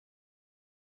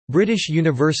British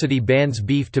University bans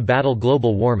beef to battle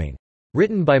global warming.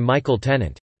 Written by Michael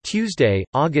Tennant. Tuesday,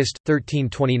 August 13,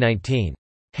 2019.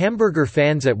 Hamburger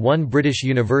fans at one British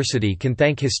university can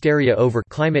thank hysteria over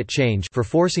climate change for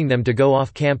forcing them to go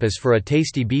off campus for a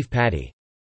tasty beef patty.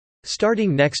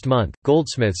 Starting next month,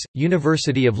 Goldsmiths,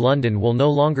 University of London will no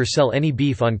longer sell any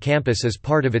beef on campus as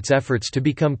part of its efforts to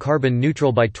become carbon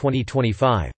neutral by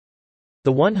 2025.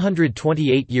 The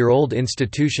 128-year-old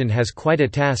institution has quite a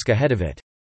task ahead of it.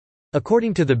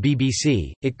 According to the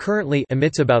BBC, it currently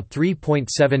emits about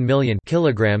 3.7 million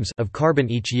kilograms of carbon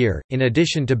each year, in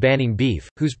addition to banning beef,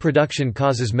 whose production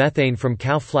causes methane from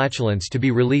cow flatulence to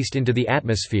be released into the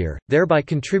atmosphere, thereby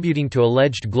contributing to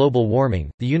alleged global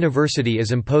warming. The university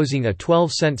is imposing a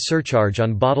 12-cent surcharge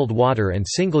on bottled water and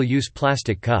single-use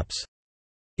plastic cups.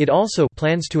 It also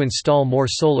plans to install more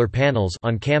solar panels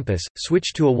on campus,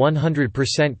 switch to a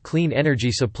 100% clean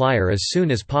energy supplier as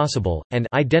soon as possible, and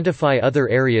identify other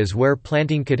areas where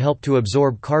planting could help to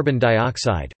absorb carbon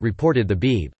dioxide, reported the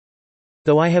Beeb.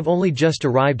 Though I have only just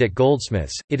arrived at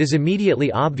Goldsmiths, it is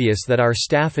immediately obvious that our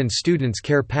staff and students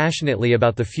care passionately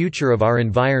about the future of our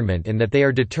environment and that they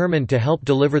are determined to help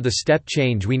deliver the step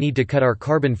change we need to cut our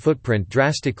carbon footprint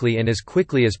drastically and as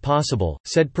quickly as possible,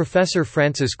 said Professor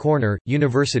Frances Corner,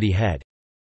 university head.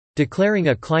 Declaring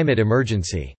a climate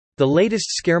emergency. The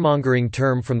latest scaremongering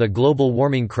term from the global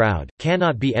warming crowd,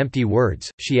 cannot be empty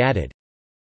words, she added.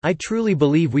 I truly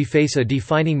believe we face a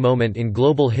defining moment in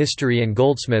global history, and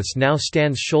Goldsmiths now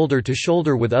stands shoulder to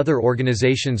shoulder with other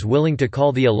organizations willing to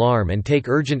call the alarm and take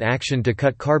urgent action to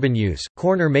cut carbon use.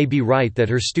 Corner may be right that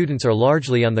her students are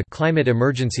largely on the climate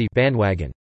emergency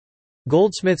bandwagon.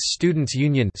 Goldsmiths Students'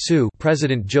 Union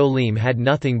President Joe Leem had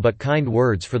nothing but kind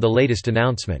words for the latest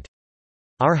announcement.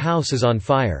 Our house is on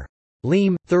fire.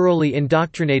 Leem, thoroughly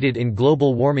indoctrinated in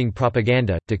global warming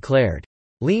propaganda, declared.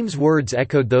 Leem's words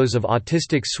echoed those of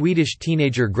autistic Swedish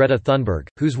teenager Greta Thunberg,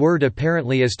 whose word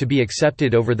apparently is to be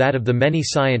accepted over that of the many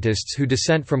scientists who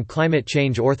dissent from climate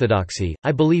change orthodoxy.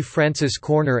 I believe Frances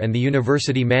Corner and the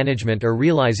university management are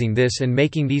realizing this and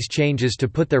making these changes to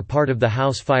put their part of the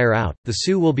house fire out. The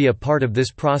SU will be a part of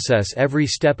this process every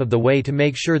step of the way to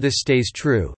make sure this stays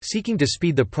true, seeking to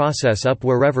speed the process up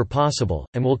wherever possible,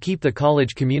 and will keep the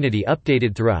college community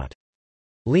updated throughout.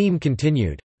 Leem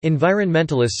continued.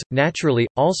 Environmentalists, naturally,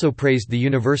 also praised the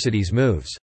university's moves.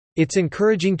 It's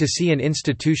encouraging to see an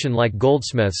institution like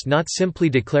Goldsmiths not simply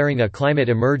declaring a climate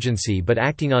emergency but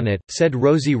acting on it, said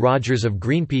Rosie Rogers of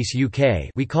Greenpeace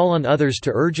UK. We call on others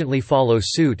to urgently follow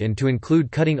suit and to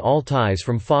include cutting all ties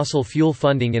from fossil fuel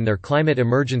funding in their climate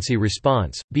emergency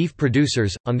response. Beef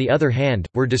producers, on the other hand,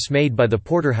 were dismayed by the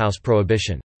porterhouse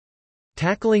prohibition.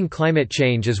 Tackling climate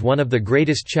change is one of the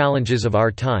greatest challenges of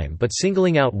our time, but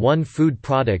singling out one food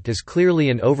product is clearly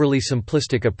an overly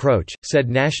simplistic approach, said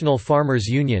National Farmers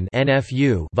Union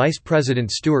 (NFU) Vice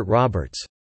President Stuart Roberts.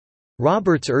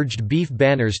 Roberts urged beef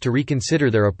banners to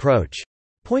reconsider their approach.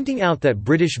 Pointing out that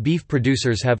British beef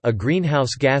producers have a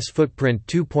greenhouse gas footprint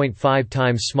 2.5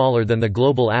 times smaller than the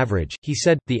global average, he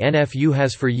said, the NFU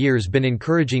has for years been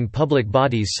encouraging public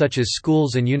bodies such as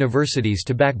schools and universities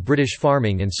to back British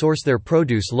farming and source their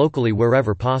produce locally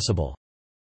wherever possible.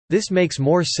 This makes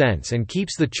more sense and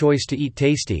keeps the choice to eat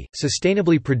tasty,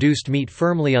 sustainably produced meat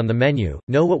firmly on the menu.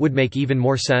 Know what would make even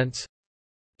more sense?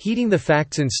 Heeding the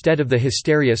facts instead of the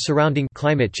hysteria surrounding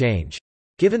climate change.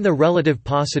 Given the relative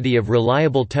paucity of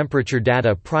reliable temperature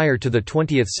data prior to the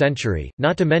 20th century,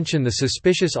 not to mention the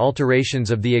suspicious alterations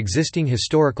of the existing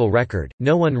historical record,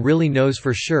 no one really knows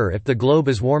for sure if the globe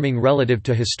is warming relative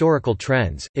to historical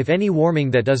trends, if any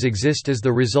warming that does exist is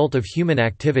the result of human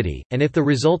activity, and if the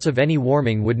results of any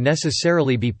warming would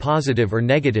necessarily be positive or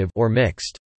negative or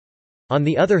mixed. On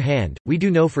the other hand, we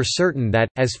do know for certain that,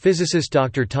 as physicist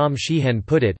Dr. Tom Sheehan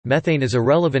put it, methane is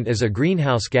irrelevant as a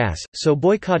greenhouse gas, so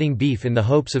boycotting beef in the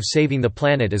hopes of saving the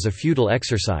planet is a futile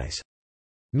exercise.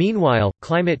 Meanwhile,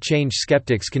 climate change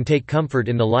skeptics can take comfort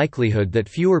in the likelihood that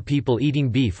fewer people eating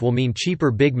beef will mean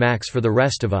cheaper Big Macs for the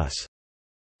rest of us.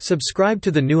 Subscribe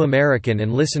to The New American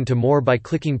and listen to more by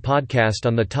clicking podcast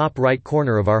on the top right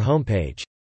corner of our homepage.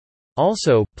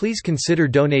 Also, please consider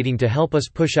donating to help us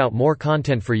push out more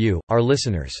content for you, our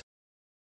listeners.